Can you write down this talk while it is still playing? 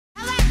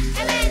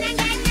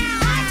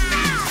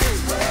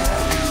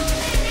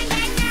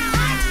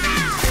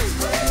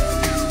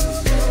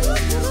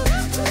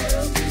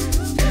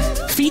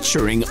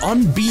featuring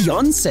on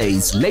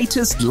Beyoncé's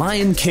latest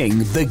Lion King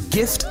The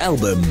Gift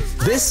album.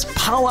 This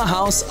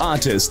powerhouse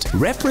artist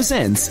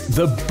represents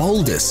the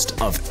boldest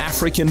of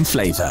African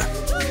flavour.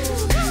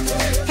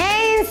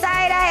 Hey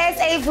Insider,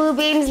 SA Boo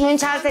Beams,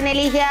 Moonchild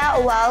Sanelly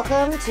here.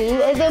 Welcome to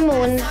the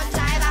moon.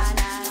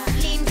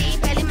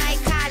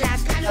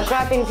 I grew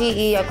up in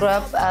PE, I grew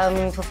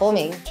up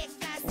performing.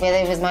 Whether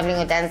it was modeling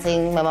or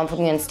dancing, my mom put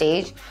me on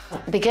stage.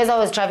 Because I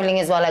was traveling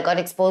as well, I got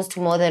exposed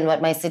to more than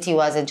what my city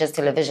was and just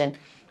television.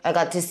 I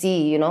got to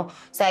see, you know.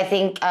 So I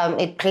think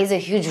it plays a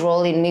huge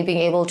role in me being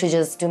able to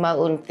just do my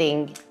own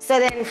thing. So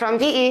then from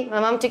PE,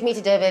 my mom took me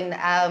to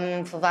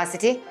Durban for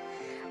varsity.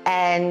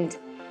 And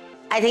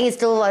I think it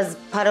still was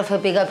part of her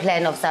bigger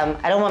plan of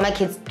I don't want my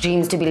kids'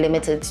 dreams to be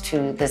limited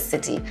to this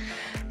city.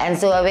 And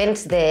so I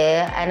went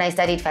there and I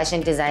studied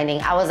fashion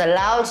designing. I was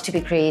allowed to be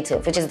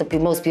creative, which is the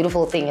most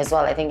beautiful thing as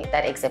well. I think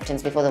that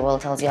acceptance before the world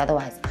tells you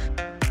otherwise.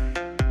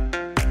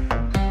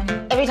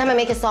 Every time I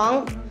make a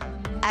song,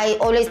 I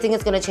always think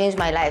it's gonna change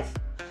my life.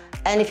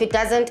 And if it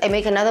doesn't, I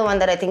make another one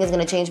that I think is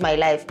gonna change my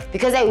life.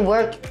 Because I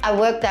work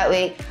that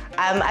way,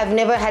 I've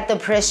never had the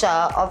pressure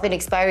of an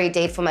expiry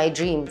date for my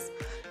dreams.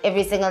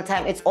 Every single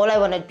time, it's all I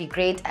want to be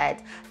great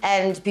at.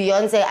 And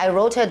Beyoncé, I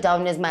wrote her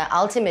down as my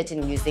ultimate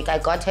in music. I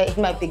got her in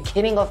my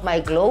beginning of my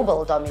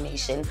global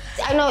domination.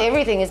 I know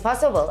everything is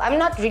possible. I'm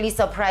not really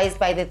surprised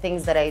by the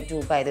things that I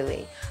do, by the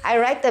way. I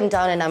write them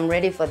down and I'm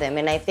ready for them.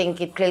 And I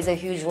think it plays a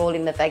huge role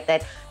in the fact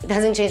that it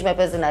doesn't change my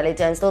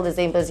personality. I'm still the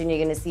same person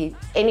you're going to see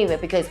anywhere,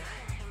 because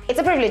it's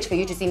a privilege for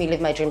you to see me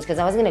live my dreams, because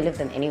I wasn't going to live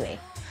them anyway.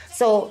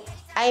 So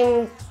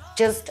I'm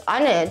just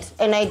honored,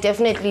 and I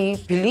definitely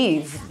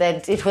believe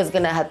that it was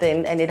gonna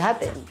happen, and it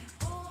happened.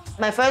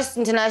 My first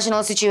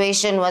international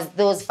situation was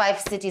those 5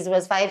 cities,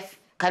 was 5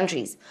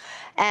 countries.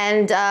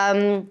 And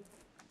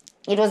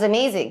it was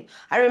amazing.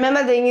 I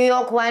remember the New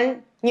York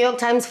one. New York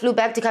Times flew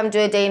back to come do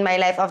a day in my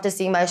life after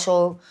seeing my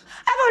show.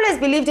 I've always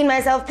believed in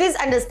myself. Please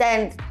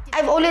understand,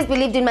 I've always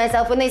believed in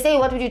myself. When they say,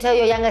 what would you tell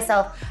your younger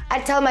self?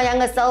 I'd tell my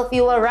younger self,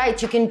 you were right,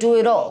 you can do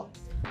it all.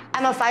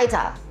 I'm a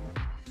fighter.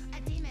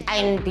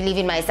 I believe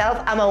in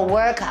myself. I'm a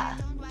worker.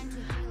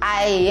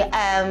 I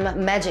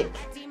am magic.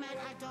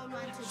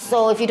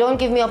 So if you don't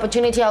give me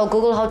opportunity, I'll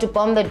Google how to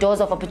bomb the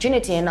doors of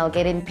opportunity and I'll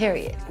get in,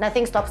 period.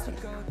 Nothing stops me.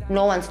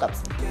 No one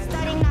stops me.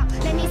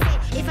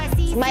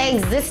 My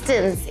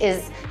existence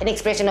is an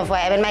expression of who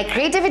I am, and my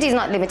creativity is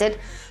not limited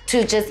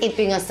to just it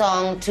being a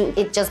song, to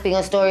it just being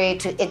a story,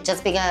 to it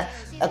just being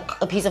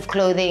a piece of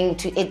clothing,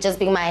 to it just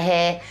being my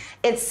hair.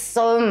 It's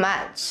so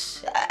much.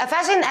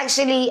 Fashion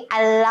actually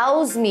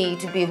allows me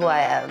to be who I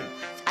am.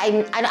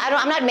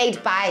 I'm not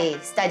made by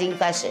studying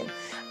fashion.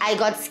 I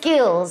got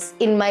skills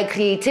in my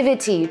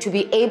creativity to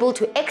be able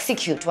to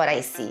execute what I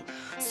see.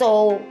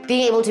 So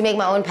being able to make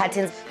my own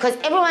patterns, because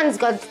everyone's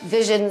got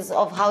visions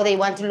of how they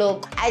want to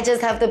look. I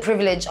just have the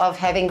privilege of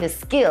having the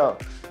skill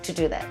to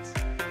do that.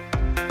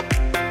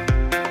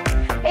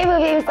 Hey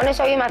baby, I'm gonna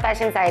show you my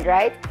fashion side,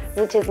 right?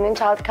 Which is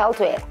Moonchild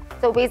Cultwear.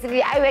 So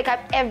basically, I wake up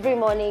every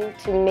morning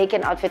to make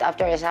an outfit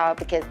after a shower,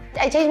 because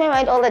I change my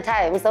mind all the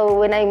time. So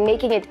when I'm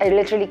making it, I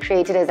literally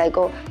create it as I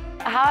go.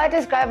 How I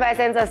describe my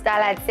sense of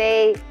style, I'd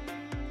say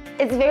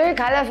it's very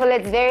colorful,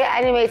 it's very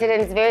animated,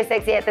 and it's very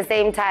sexy at the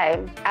same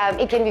time.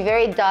 It can be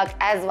very dark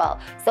as well.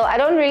 So I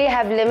don't really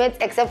have limits,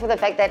 except for the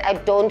fact that I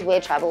don't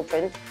wear tribal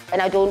print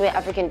and I don't wear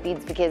African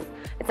beads, because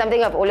it's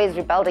something I've always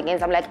rebelled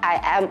against. I'm like, I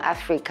am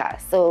Africa.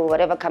 So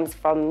whatever comes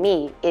from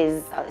me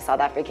is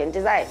South African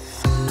design.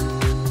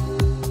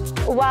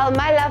 Well,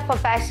 my love for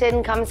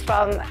fashion comes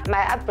from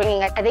my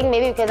upbringing. I think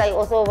maybe because I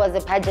also was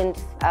a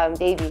pageant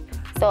baby.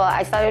 So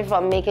I started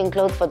from making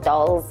clothes for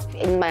dolls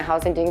in my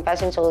house and doing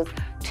fashion shows,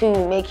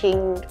 to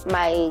making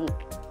my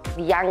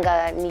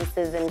younger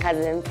nieces and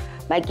cousins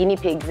my guinea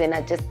pigs, and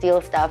I'd just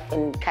steal stuff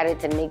and cut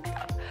it and make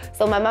stuff.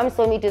 So my mom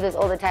saw me do this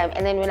all the time.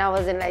 And then when I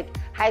was in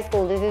high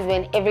school, this is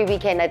when every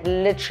weekend I'd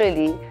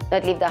literally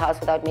not leave the house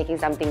without making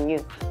something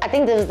new. I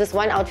think there was this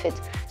one outfit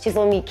she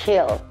saw me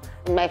kill.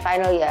 In my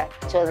final year,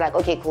 she was like,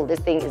 okay, cool, this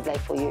thing is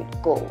for you,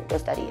 go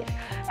study it.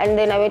 And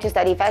then I went to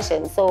study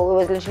fashion, so it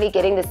was literally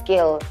getting the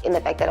skill in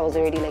the fact that I was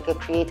already a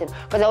creative.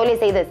 Because I always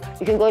say this,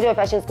 you can go to a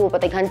fashion school,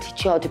 but they can't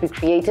teach you how to be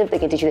creative, they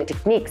can teach you the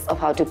techniques of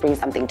how to bring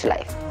something to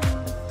life.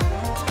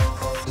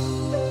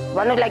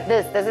 One looked like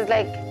this is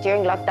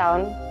during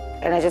lockdown,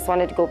 and I just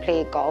wanted to go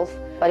play golf.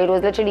 But it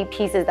was literally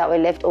pieces that were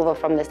left over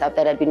from the stuff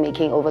that I'd been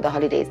making over the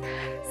holidays.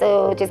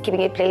 So just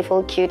keeping it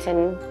playful, cute,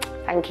 and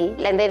funky.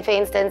 And then, for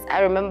instance,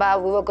 I remember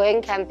we were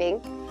going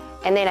camping,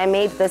 and then I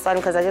made this one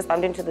because I just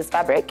bumped into this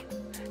fabric.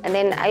 And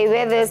then I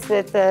wear this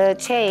with a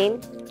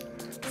chain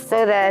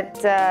so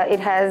that it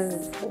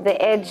has the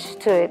edge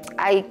to it.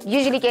 I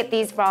usually get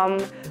these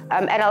from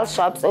adult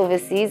shops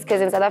overseas,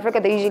 because in South Africa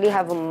they usually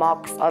have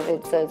marks of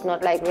it, so it's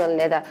not like real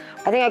leather.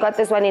 I think I got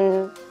this one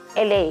in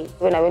LA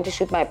when I went to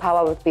shoot my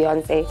Power with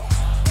Beyoncé.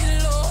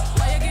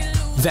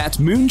 That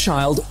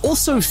Moonchild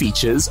also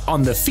features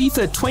on the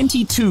FIFA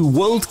 22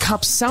 World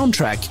Cup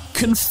soundtrack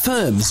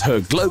confirms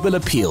her global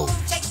appeal.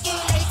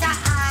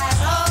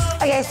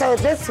 Okay, so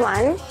this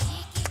one,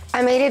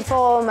 I made it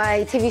for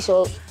my TV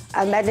show.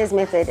 Madness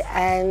Method.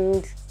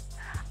 And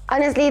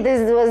honestly,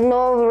 this was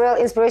no real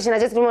inspiration. I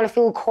just didn't want to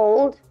feel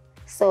cold.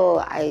 So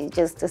I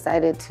just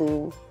decided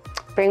to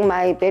bring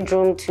my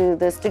bedroom to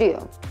the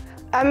studio.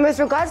 With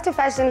regards to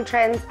fashion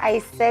trends, I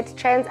set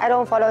trends, I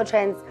don't follow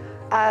trends.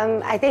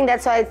 I think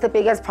that's why it's the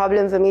biggest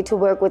problem for me to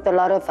work with a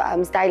lot of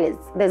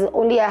stylists. There's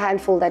only a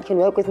handful that can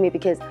work with me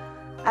because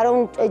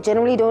I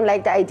generally don't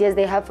like the ideas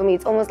they have for me.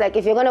 It's almost like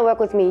if you're gonna work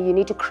with me, you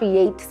need to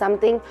create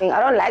something. I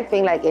don't like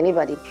being like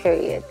anybody,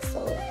 period.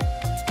 So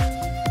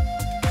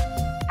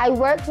I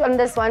worked on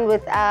this one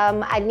with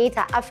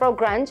Anita, Afro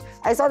Grunge.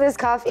 I saw this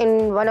scarf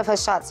in one of her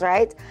shots,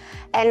 right?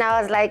 And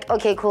I was like,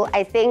 okay, cool,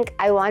 I think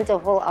I want a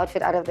whole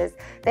outfit out of this.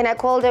 Then I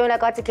called her when I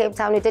got to Cape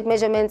Town, we did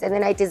measurements, and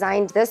then I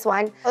designed this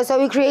one. So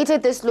we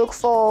created this look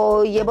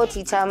for Yebo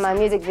Teacher, my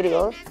music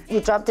video. We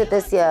dropped it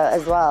this year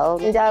as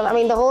well. And, I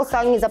mean, the whole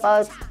song is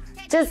about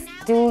just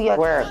do your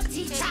work.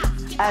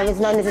 It's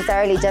not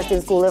necessarily just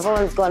in school,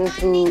 everyone's gone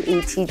through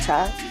a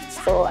teacher.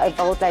 So I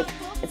felt like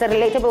it's a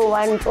relatable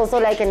one. It's also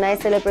like a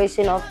nice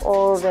celebration of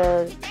all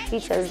the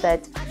teachers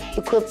that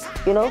equip,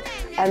 you know,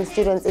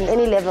 students in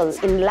any level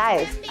in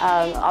life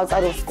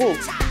outside of school.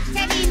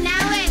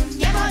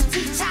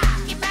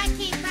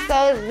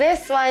 So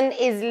this one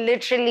is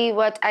literally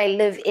what I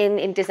live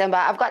in December.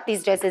 I've got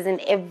these dresses in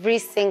every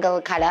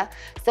single color.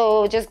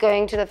 So just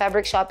going to the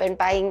fabric shop and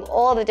buying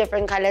all the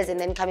different colors and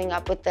then coming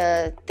up with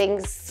the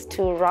things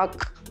to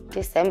rock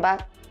December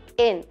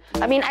in.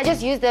 I mean, I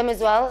just used them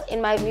as well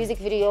in my music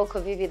video,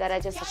 Kovivi, that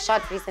I just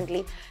shot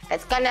recently.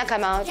 That's gonna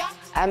come out.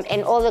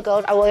 And all the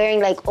girls are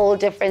wearing like all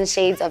different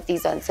shades of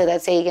these ones. So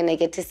that's why you're gonna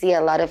get to see a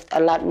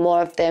lot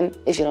more of them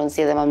if you don't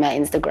see them on my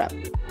Instagram.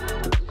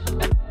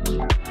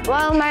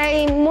 Well,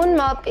 my moon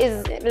mop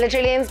is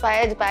literally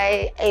inspired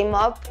by a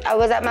mop. I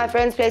was at my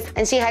friend's place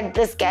and she had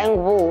this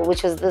gang wool,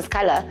 which was this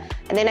color.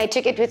 And then I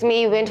took it with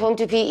me, went home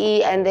to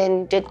PE and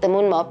then did the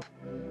moon mop.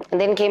 And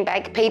then came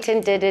back,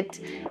 Peyton did it,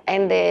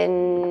 and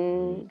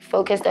then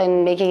focused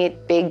on making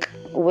it big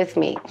with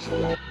me.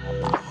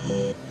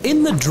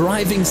 In the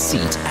driving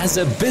seat as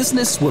a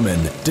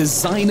businesswoman,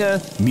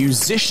 designer,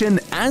 musician,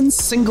 and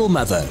single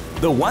mother,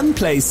 the one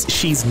place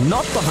she's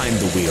not behind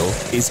the wheel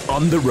is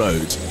on the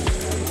road.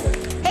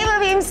 Hey,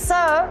 Mabim,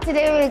 so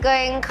today we're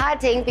going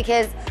karting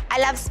because I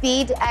love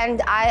speed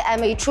and I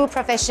am a true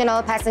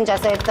professional passenger,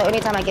 so it's the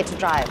only time I get to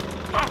drive.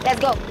 Let's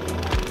go.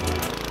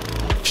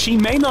 She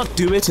may not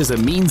do it as a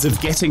means of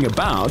getting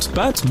about,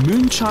 but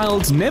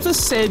Moonchild never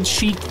said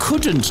she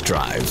couldn't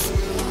drive.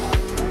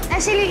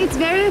 Actually, it's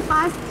very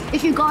fast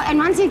if you go, and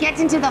once you get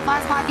into the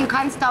fast part, you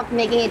can't stop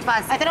making it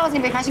fast. I thought I was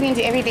going to be crashing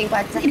into everything,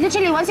 but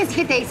literally once you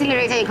hit the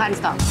accelerator, you can't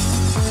stop.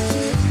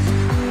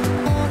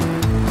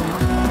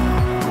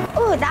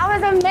 Ooh, that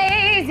was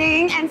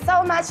amazing and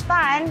so much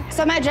fun.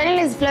 So my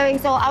adrenaline is flowing,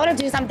 so I want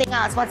to do something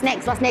else. What's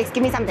next? What's next?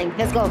 Give me something.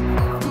 Let's go.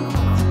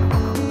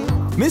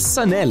 Miss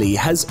Sanelly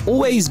has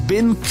always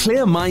been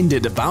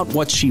clear-minded about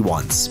what she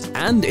wants.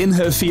 And in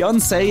her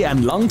fiancé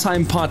and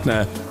longtime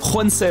partner,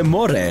 Juanse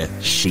More,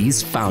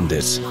 she's found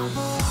it.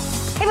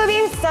 Hey,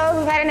 Bobby, so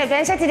we've had an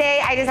adventure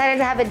today. I decided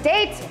to have a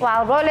date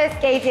while roller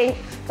skating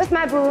with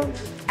my boo,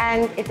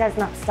 and it does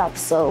not stop,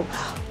 so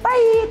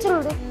bye,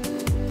 toodaloo.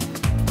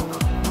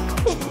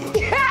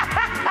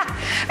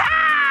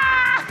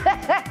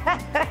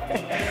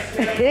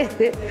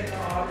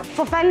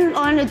 For fun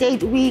on a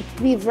date,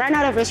 we've run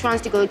out of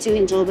restaurants to go to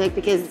in Joburg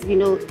because we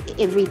know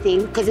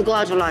everything, because we go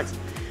out a lot.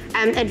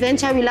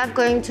 Adventure, we love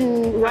going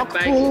to rock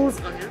pools,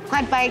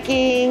 quad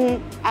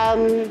biking.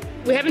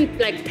 We haven't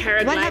like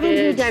paraglided. What haven't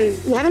we done?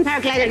 We haven't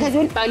paraglided because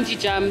we bungee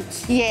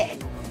jumped. Yeah,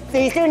 so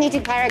you still need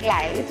to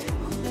paraglide.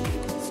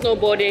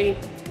 Snowboarding.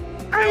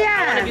 Oh yeah.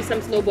 I want to do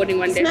some snowboarding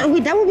one day.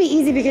 That would be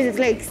easy because it's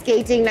like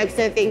skating, like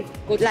surfing.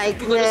 Go to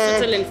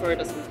Switzerland for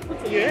it or something.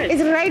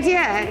 It's right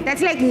here.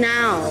 That's like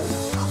now.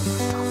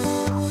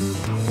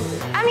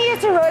 I'm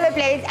used to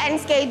rollerblades and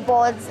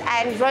skateboards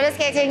and roller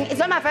skating. It's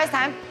not my first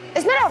time.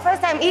 It's not our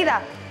first time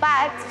either,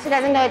 but she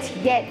doesn't know it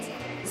yet.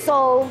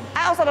 So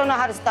I also don't know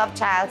how to stop,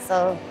 child,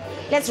 so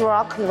let's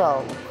rock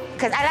though,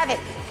 because I love it.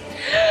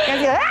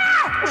 Let's go. Ah!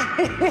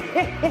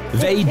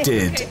 They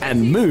did,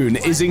 and Moon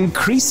is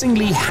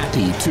increasingly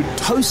happy to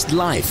toast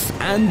life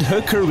and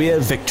her career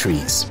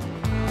victories.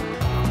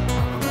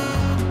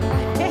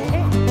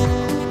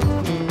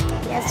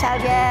 Yes,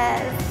 child,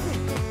 yes.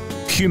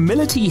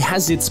 Humility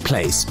has its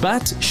place,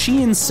 but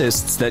she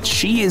insists that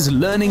she is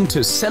learning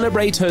to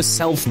celebrate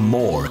herself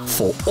more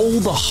for all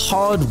the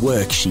hard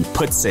work she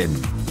puts in.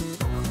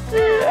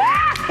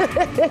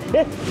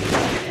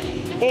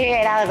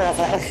 Yeah, that was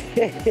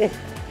awesome.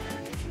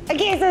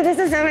 Okay, so this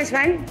is so much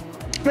fun.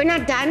 We're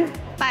not done,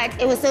 but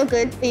it was so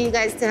good for you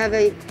guys to have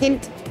a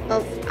hint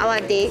of our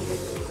day.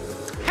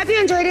 Hope you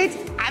enjoyed it.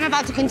 I'm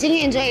about to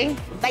continue enjoying.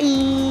 Bye.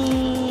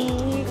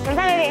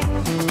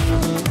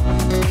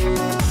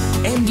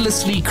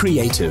 Endlessly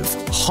creative,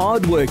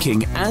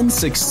 hardworking, and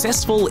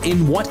successful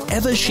in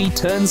whatever she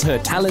turns her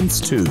talents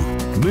to,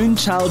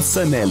 Moonchild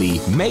Sanelly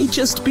may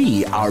just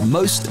be our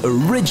most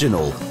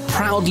original,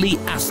 proudly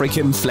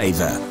African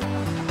flavor.